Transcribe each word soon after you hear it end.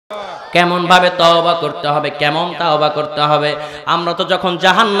কেমন ভাবে তওবা করতে হবে, কেমন তওবা করতে হবে। আমরা তো যখন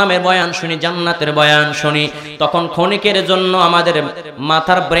জাহান্নামের বয়ান শুনি, জান্নাতের বয়ান শুনি, তখন ক্ষণিকের জন্য আমাদের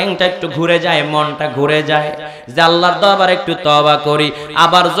মাথার ব্রেনটা একটু ঘুরে যায়, মনটা ঘুরে যায় যে আল্লাহর দরবারে একটু তওবা করি।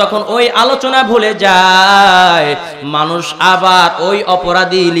 আবার যখন ওই আলোচনা ভুলে যায়, মানুষ আবার ওই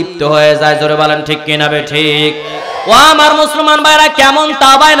অপরাধী লিপ্ত হয়ে যায়। জোরে বলেন ঠিক কিনা বে ঠিক? ও আমার মুসলমান ভাইরা, কেমন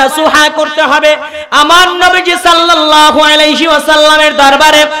তাওবায়ে নাসুহা করতে হবে। আমার নবীজি সাল্লাল্লাহু আলাইহি ওয়াসাল্লামের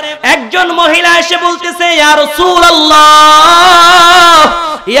দরবারে একজন মহিলা এসে বলতেছে, ইয়া রাসূলুল্লাহ,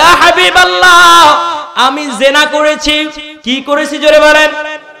 ইয়া হাবিবাল্লাহ, আমি জিনা করেছি। কি করেছি জোরে বলেন?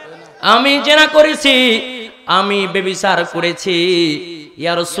 আমি জিনা করেছি, আমি ব্যভিচার করেছি।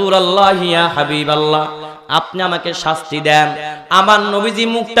 ইয়া রাসূলুল্লাহ, ইয়া হাবিবাল্লাহ, আপনি আমাকে শাস্তি দেন। আমার নবীজি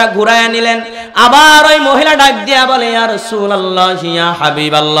মুখটা ঘুরায়া নিলেন। আবার ওই মহিলা ডাক দিয়া বলে, ইয়া রাসূলুল্লাহ, ইয়া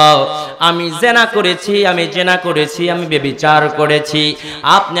হাবিবাল্লাহ, আমি জিনা করেছি, আমি জিনা করেছি, আমি ব্যভিচার করেছি,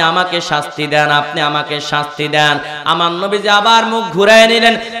 আপনি আমাকে শাস্তি দেন, আপনি আমাকে শাস্তি দেন। আমার নবীজি আবার মুখ ঘুরায়া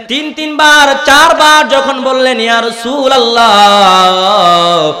নিলেন। তিনবার চারবার যখন বললেন, ইয়া রাসূলুল্লাহ,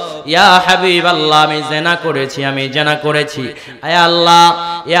 ইয়া হাবিবাল্লাহ, আমি জিনা করেছি, আমি জিনা করেছি, আয় আল্লাহ,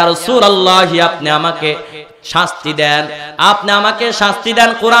 ইয়া রাসূলুল্লাহ, আপনি আমাকে শাস্তি দেন, আপনি আমাকে শাস্তি দেন,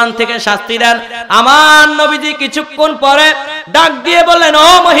 কোরআন থেকে শাস্তি দেন। আমার নবীজি কিছুক্ষণ পরে ডাক দিয়ে বললেন, ও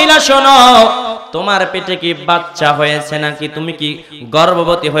মহিলা শোনো, তোমার পেটে কি বাচ্চা হয়েছে নাকি? তুমি কি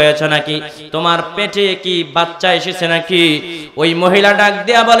গর্ভবতী হয়েছে নাকি? তোমার পেটে কি বাচ্চা এসেছে নাকি? ওই মহিলা ডাক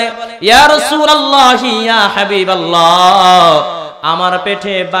দিয়া বলে, ইয়া রাসূলুল্লাহ, ইয়া হাবিবাল্লাহ, আমার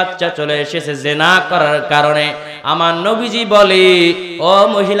পেটে বাচ্চা চলে এসেছে জিনা করার কারণে। আমার নবীজি বলে, ও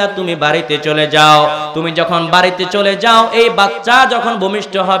মহিলা, তুমি বাড়িতে চলে যাও। তুমি যখন বাড়িতে চলে যাও, এই বাচ্চা যখন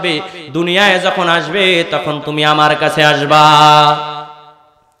ভূমিষ্ঠ হবে, দুনিয়ায় যখন আসবে, তখন তুমি আমার কাছে আসবা।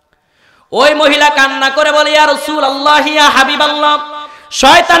 ওই মহিলা কান্না করে বলে, ইয়া রাসূলুল্লাহ, ইয়া হাবিবাল্লাহ,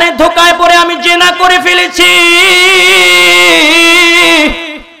 শয়তানের ধোঁকায় পড়ে আমি জিনা করে ফেলেছি।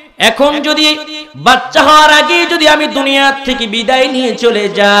 এখন যদি বাচ্চা হওয়ার আগে যদি আমি দুনিয়া থেকে বিদায় নিয়ে চলে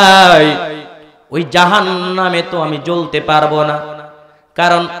যাই, ওই জাহান্নামে তো আমি জ্বলতে পারবো না।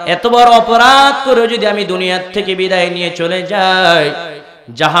 কারণ এত বড় অপরাধ করে যদি আমি দুনিয়া থেকে বিদায় নিয়ে চলে যাই,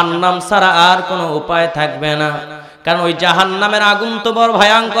 জাহান্নাম ছাড়া আর কোনো উপায় থাকবে না। কারণ ওই জাহান্নামের আগুন তো বড়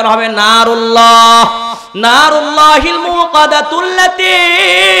ভয়ঙ্কর হবে। নারুল্লাহিল মুকাদাতুল্লাতী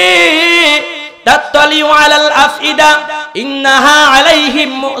তাত্তালিউ আলাল আফইদা ইন্নাহা আলাইহিম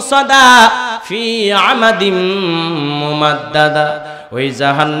মুসাদা ফি আমাদিম মুমাদ্দাদা। ওই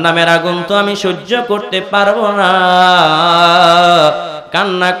জাহান্নামের আগুন তো আমি সহ্য করতে পারবো না।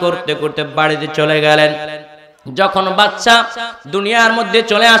 কান্না করতে করতে বাড়িতে চলে গেলেন। যখন বাচ্চা দুনিয়ার মধ্যে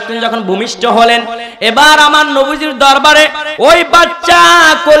চলে আসলেন, যখন ভূমিষ্ঠ হলেন, এবার আমার নবীজির দরবারে ওই বাচ্চা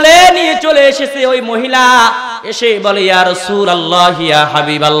কোলে নিয়ে চলে এসেছে ওই মহিলা। এসে বলে, ইয়া রাসূলুল্লাহ, ইয়া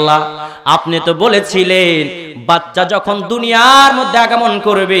হাবিবাল্লাহ, আপনি তো বলেছিলেন বাচ্চা যখন দুনিয়ার মধ্যে আগমন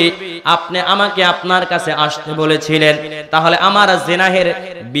করবে, আপনি আমাকে আপনার কাছে আসতে বলেছিলেন, তাহলে আমার জিনাহের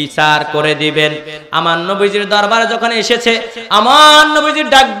বিচার করে দিবেন। আমার নবীজির দরবারে যখন এসেছে, আমার নবীজি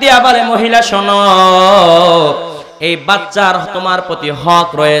ডাক দিয়া বলে, মহিলা শোনো, এই বাচ্চার তোমার প্রতি হক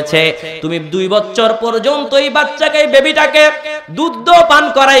রয়েছে। তুমি 2 বছর পর্যন্ত এই বাচ্চাকে, এই বেবিটাকে দুগ্ধ পান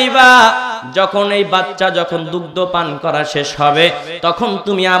করাইবা। যখন এই বাচ্চা যখন দুগ্ধ পান করা শেষ হবে, তখন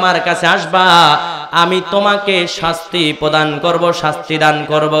তুমি আমার কাছে আসবা, আমি তোমাকে শাস্তি প্রদান করব, শাস্তি দান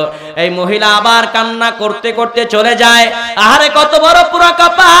করব। এই মহিলা আবার কান্না করতে করতে চলে যায়। আরে কত বড় পুরা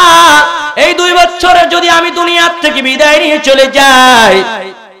কপাল! এই 2 বছরে যদি আমি দুনিয়ার থেকে বিদায় নিয়ে চলে যাই,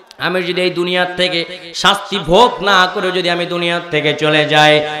 আমি যদি এই দুনিয়ার থেকে শাস্তি ভোগ না করে যদি আমি দুনিয়ার থেকে চলে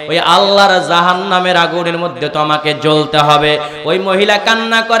যাই, ওই আল্লাহর জাহান্নামের আগুনের মধ্যে তো আমাকে জ্বলতে হবে। ওই মহিলা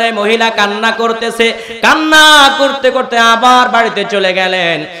কান্না করে, মহিলা কান্না করতেছে, কান্না করতে করতে আবার বাড়িতে চলে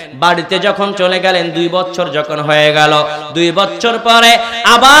গেলেন। বাড়িতে যখন চলে গেলেন, 2 বছর যখন হয়ে গেল, 2 বছর পরে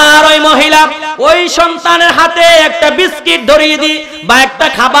আবার ওই মহিলা ওই সন্তানের হাতে একটা বিস্কিট ধরিয়ে দি, বা একটা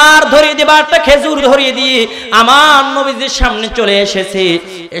খাবার ধরিয়ে দি, বা একটা খেজুর ধরিয়ে দি, আমার নবীজির সামনে চলে এসেছে।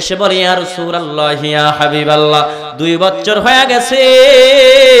 এসে বলে, ইয়া রাসূলুল্লাহ, ইয়া হাবিবাল্লাহ, 2 বছর হয়ে গেছে,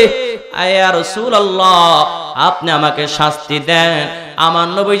 ইয়া রাসূলুল্লাহ, আপনি আমাকে শাস্তি দেন। আমার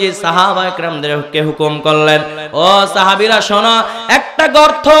নবীজি সাহাবা কিরামদেরকে হুকুম করলেন, ও সাহাবীরা শোনো, একটা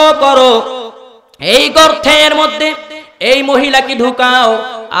গর্ত করো, এই গর্তের মধ্যে এই মহিলাকে ঢুকাও,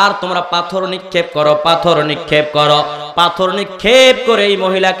 আর তোমরা পাথর নিক্ষেপ করো, পাথর নিক্ষেপ করো, পাথর নিক্ষেপ করে এই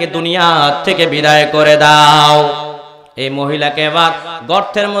মহিলাকে দুনিয়া থেকে বিদায় করে দাও। এই মহিলাকে এবার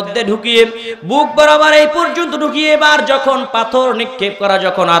গর্তের মধ্যে ঢুকিয়ে বুক বরাবর এই পর্যন্ত ঢুকিয়ে এবার যখন পাথর নিক্ষেপ করা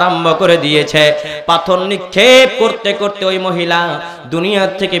যখন আরম্ভ করে দিয়েছে, পাথর নিক্ষেপ করতে করতে ওই মহিলা দুনিয়া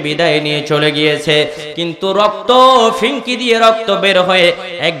থেকে বিদায় নিয়ে চলে গিয়েছে। কিন্তু রক্ত ফিনকি দিয়ে রক্ত বের হয়ে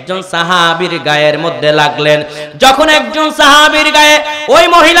একজন সাহাবীর গায়ের মধ্যে লাগলেন। যখন একজন সাহাবীর গায়ে ওই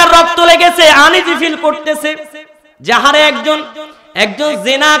মহিলার রক্ত লেগেছে, আনইজি ফিল করতেছে, যাহারে একজন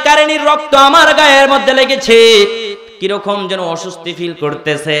জিনাকারিনীর রক্ত আমার গায়ের মধ্যে লেগেছে, কিরকম যেন অস্বস্তি ফিল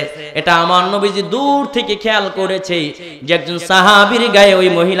করতেছে। এটা আমার নবীজি দূর থেকে খেয়াল করেছে যে একজন সাহাবীর গায়ে ওই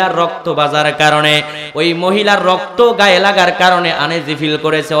মহিলার রক্ত বাজার কারণে, ওই মহিলার রক্ত গায়ে লাগার কারণে আনইজি ফিল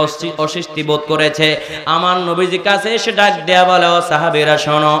করেছে, অস্বস্তি বোধ করেছে। আমার নবীজি কাছে এসে ডাক দেয়া বলে, ও সাহাবীরা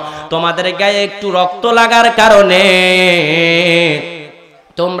শোনো, তোমাদের গায়ে একটু রক্ত লাগার কারণে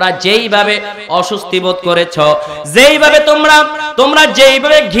তোমরা যেইভাবে অস্বস্তি বোধ করেছো, যেইভাবে তোমরা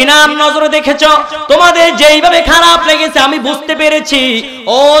যেইভাবে ঘৃণার নজরে দেখেছো, তোমাদের যেইভাবে খারাপ লেগেছে আমি বুঝতে পেরেছি।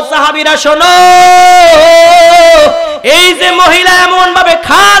 ও সাহাবীরা শোনো, এই যে মহিলা এমন ভাবে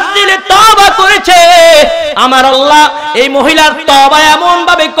খাস দিলে তওবা করেছে, আমার আল্লাহ এই মহিলার তওবা এমন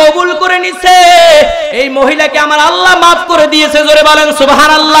ভাবে কবুল করে নিছে, এই মহিলাকে আমার আল্লাহ মাফ করে দিয়েছে। জোরে বলেন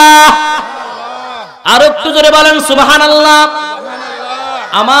সুবহানাল্লাহ, আর একটু জোরে বলেন সুবহানাল্লাহ।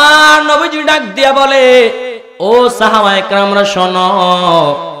 আমার নবীজি ডাক দিয়া বলে, ও সাহাবায়ে কেরামরা শোনো,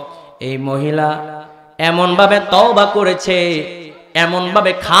 এই মহিলা এমন ভাবে তওবা করেছে, এমন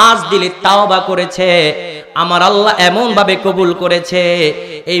ভাবে খাস দিলে তাওবা করেছে, আমার আল্লাহ এমন ভাবে কবুল করেছে।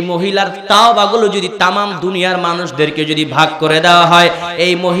 এই মহিলার তাওবাগুলো যদি তামাম দুনিয়ার মানুষদেরকে যদি ভাগ করে দেওয়া হয়,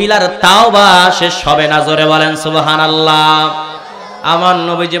 এই মহিলার তাওবা শেষ হবে না। জোরে বলেন সুবহানাল্লাহ। আমার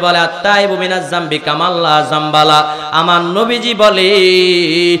নবীজি বলে, আত্তাইবু মিনাজ যামবি কামাল্লা যামবালা। আমার নবীজি বলে,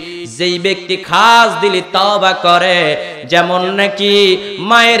 যেই ব্যক্তি খাস দিলে তওবা করে, যেমন নাকি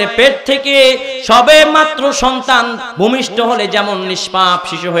মায়ের পেট থেকে সবে মাত্র সন্তান ভূমিষ্ঠ হলে যেমন নিষ্পাপ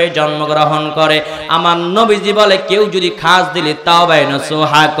শিশু হয়ে জন্মগ্রহণ করে, আমার নবীজি বলে কেউ যদি খাস দিলে তওবায়ে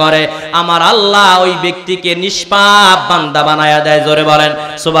নসুহা করে, আমার আল্লাহ ওই ব্যক্তিকে নিষ্পাপ বান্দা বানায়া দেয়। জোরে বলেন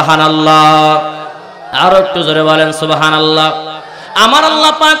সুবহানাল্লাহ, আর একটু জোরে বলেন সুবহানাল্লাহ। আমার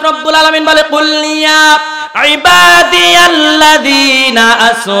আল্লাহ পাক রব্বুল আলামিন বলে, কুল ইয়া ইবাদিয়াল্লাযীনা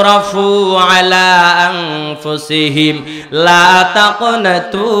আসরাফু আলা আনফুসিহিম লা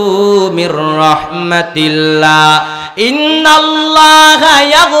তাকনাতু মির রাহমাতিল্লাহ ইন্নাল্লাহা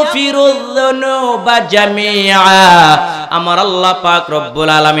ইয়াগফিরুয যুনুবা জামিআ। আমার আল্লাহ পাক রব্বুল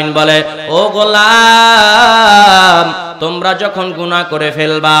আলামিন বলে, ও গোলাম, তোমরা যখন গুনাহ করে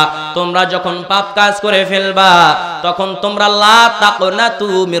ফেলবা, তোমরা যখন পাপ কাজ করে ফেলবা, তখন তোমরা লা তাকনাতু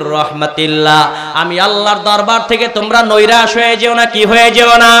মির রাহমাতিল্লাহ, আমি আল্লাহর দরবার থেকে তোমরা নৈরাশ হয়ে যেও না। কি হয়ে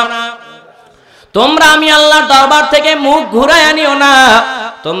যেও না? তোমরা আমি আল্লাহর দরবার থেকে মুখ ঘুরায় আনিও না।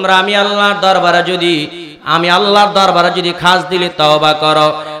 তোমরা আমি আল্লাহর দরবারে যদি খাস দিলে তওবা করো,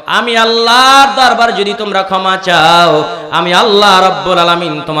 আমি আল্লাহর দরবারে যদি তোমরা ক্ষমা চাও, আমি আল্লাহ রাব্বুল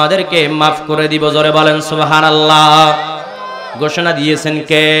আলামিন তোমাদেরকে মাফ করে দিব। জোরে বলেন সুবহানাল্লাহ। ঘোষণা দিয়েছেন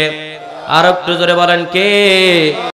কে? আর একটু জোরে বলেন কে?